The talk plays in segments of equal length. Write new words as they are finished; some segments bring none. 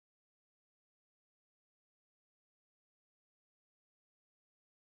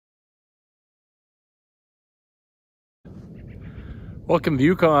Welcome to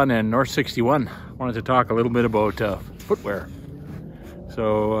Yukon and North 61. Wanted to talk a little bit about footwear.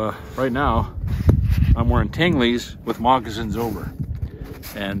 So right now I'm wearing Tingley's with moccasins over.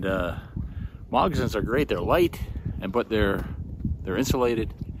 And moccasins are great. They're light, but they're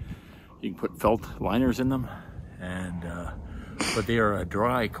insulated. You can put felt liners in them, and but they are a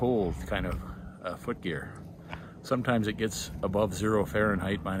dry, cold kind of foot gear. Sometimes it gets above 0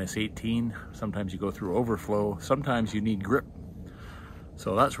 Fahrenheit, -18. Sometimes you go through overflow. Sometimes you need grip.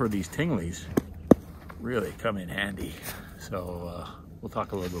 So that's where these Tingley's really come in handy. So we'll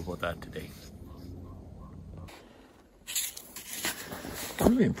talk a little bit about that today.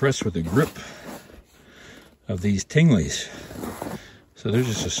 I'm really impressed with the grip of these Tingley's. So they're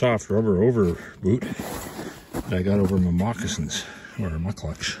just a soft rubber over boot that I got over my moccasins or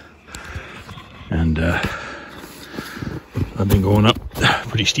mucklucks. And I've been going up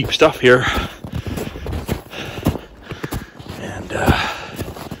pretty steep stuff here. And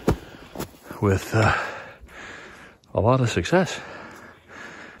with a lot of success.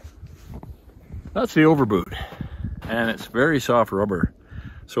 That's the overboot, and it's very soft rubber,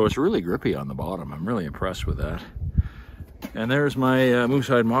 so it's really grippy on the bottom. I'm really impressed with that. And there's my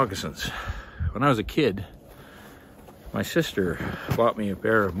moose-hide moccasins. When I was a kid, my sister bought me a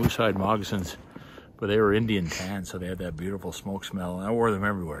pair of moose-hide moccasins, but they were Indian tan, so they had that beautiful smoke smell, and I wore them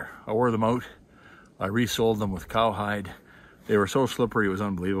everywhere. I wore them out. I resold them with cowhide. They were so slippery, it was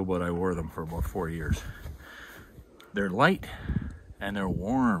unbelievable, but I wore them for about 4 years. They're light, and they're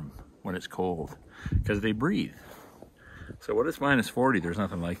warm when it's cold, because they breathe. So when it's -40, there's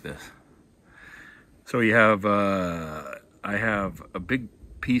nothing like this. So you have, I have a big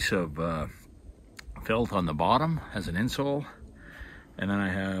piece of felt on the bottom as an insole, and then I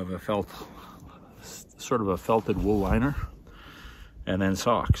have a felt, sort of a felted wool liner, and then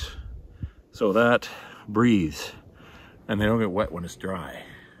socks. So that breathes, and they don't get wet when it's dry.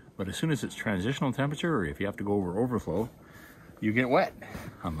 But as soon as it's transitional temperature, or if you have to go over overflow, you get wet,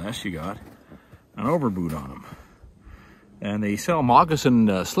 unless you got an overboot on them. And they sell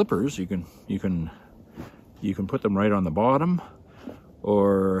moccasin slippers. You can put them right on the bottom,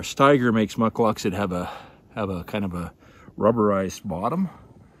 or Steiger makes mucklucks that have a kind of a rubberized bottom,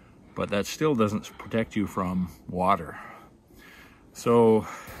 but that still doesn't protect you from water. So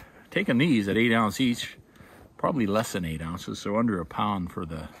taking these at 8 ounce each, probably less than 8 ounces, so under a pound for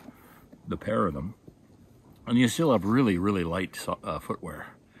the pair of them, and you still have really light footwear.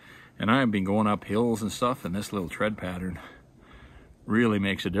 And I've been going up hills and stuff, and this little tread pattern really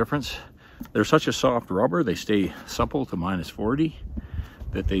makes a difference. They're such a soft rubber, they stay supple to -40,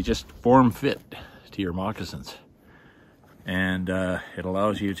 that they just form fit to your moccasins. And it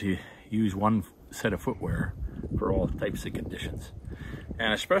allows you to use one set of footwear for all types of conditions.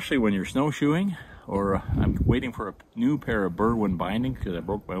 And especially when you're snowshoeing, or I'm waiting for a new pair of Berwyn binding because I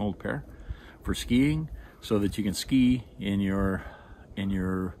broke my old pair, for skiing, so that you can ski in your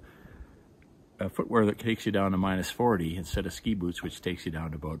footwear that takes you down to -40 instead of ski boots, which takes you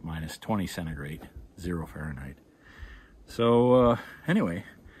down to about -20 centigrade, 0 Fahrenheit. So anyway,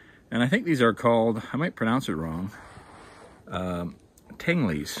 and I think these are called, I might pronounce it wrong,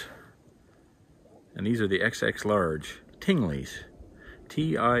 Tingley's. And these are the XX large, Tingley's.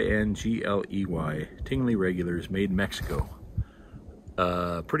 Tingley, Tingley regulars, made in Mexico.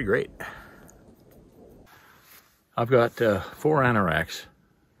 Pretty great. I've got 4 anoraks,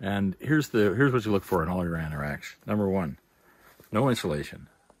 and here's what you look for in all your anoraks. Number 1, no insulation,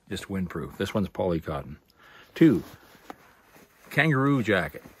 just windproof. This one's polycotton. 2, kangaroo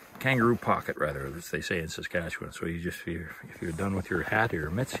jacket, kangaroo pocket rather, as they say in Saskatchewan. So you just, if you're done with your hat or your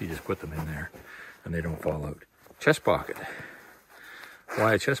mitts, you just put them in there, and they don't fall out. Chest pocket.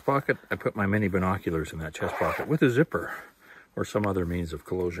 Why a chest pocket? I put my mini binoculars in that chest pocket with a zipper or some other means of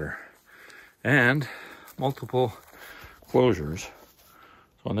closure. And multiple closures.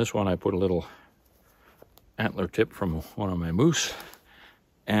 So on this one I put a little antler tip from one of my moose,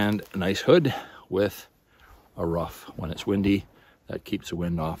 and a nice hood with a ruff. When it's windy, that keeps the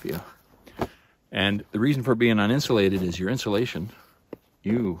wind off you. And the reason for being uninsulated is your insulation,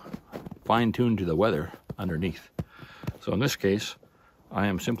 you fine-tune to the weather underneath. So in this case, I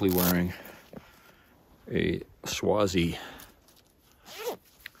am simply wearing a Swazi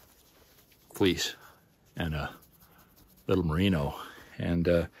fleece and a little merino. And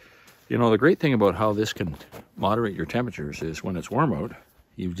you know, the great thing about how this can moderate your temperatures is when it's warm out,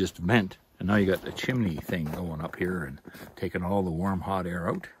 you've just vent, and now you got the chimney thing going up here and taking all the warm hot air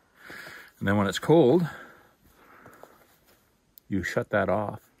out. And then when it's cold, you shut that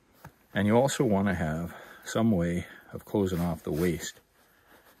off. And you also want to have some way of closing off the waste.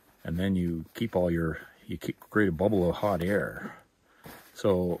 And then you keep all your, create a bubble of hot air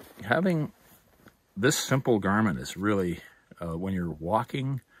So having this simple garment is really, when you're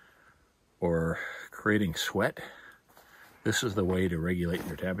walking or creating sweat, this is the way to regulate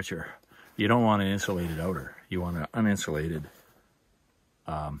your temperature. You don't want an insulated outer. You want an uninsulated,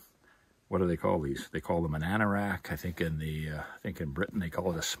 what do they call these? They call them an anorak. I think in Britain they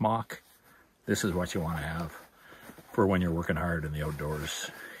call it a smock. This is what you want to have for when you're working hard in the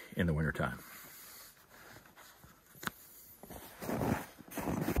outdoors in the wintertime.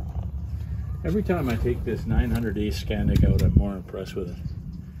 Every time I take this 900 Ace Scandic out, I'm more impressed with it.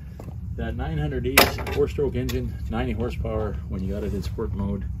 That 900 Ace 4-stroke engine, 90 horsepower when you got it in sport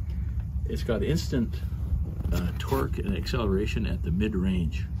mode. It's got instant torque and acceleration at the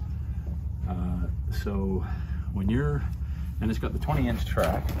mid-range. So when and it's got the 20-inch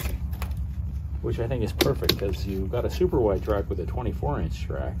track, which I think is perfect because you've got a super wide track with a 24-inch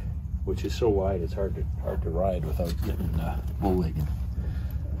track, which is so wide it's hard to ride without getting bull-legged.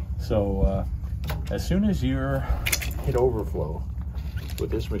 So as soon as you're hit overflow with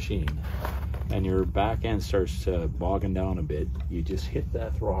this machine and your back end starts bogging down a bit, you just hit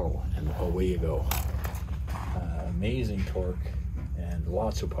that throttle and away you go. Amazing torque and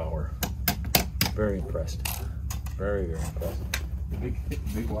lots of power. Very impressed. Very, very impressed. The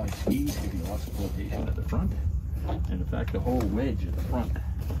big wide skis give you lots of flotation at the front, and in fact the whole wedge at the front.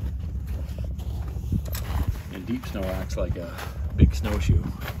 And deep snow acts like a big snowshoe.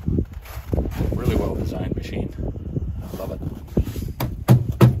 Really well designed machine. I love it.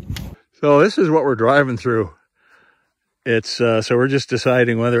 So this is what we're driving through. It's so we're just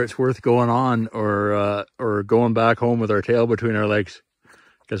deciding whether it's worth going on or going back home with our tail between our legs,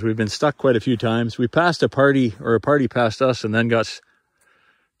 because we've been stuck quite a few times. We passed a party, or a party passed us, and then got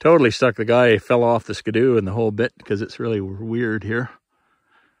totally stuck. The guy fell off the skidoo and the whole bit because it's really weird here.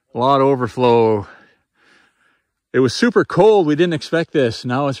 A lot of overflow. It was super cold. We didn't expect this.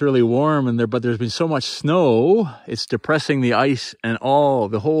 Now it's really warm, but there's been so much snow. It's depressing the ice, and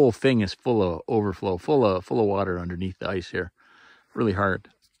the whole thing is full of overflow, full of water underneath the ice here. Really hard.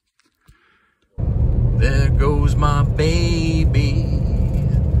 There goes my baby.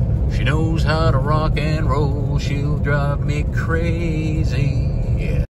 She knows how to rock and roll. She'll drive me crazy.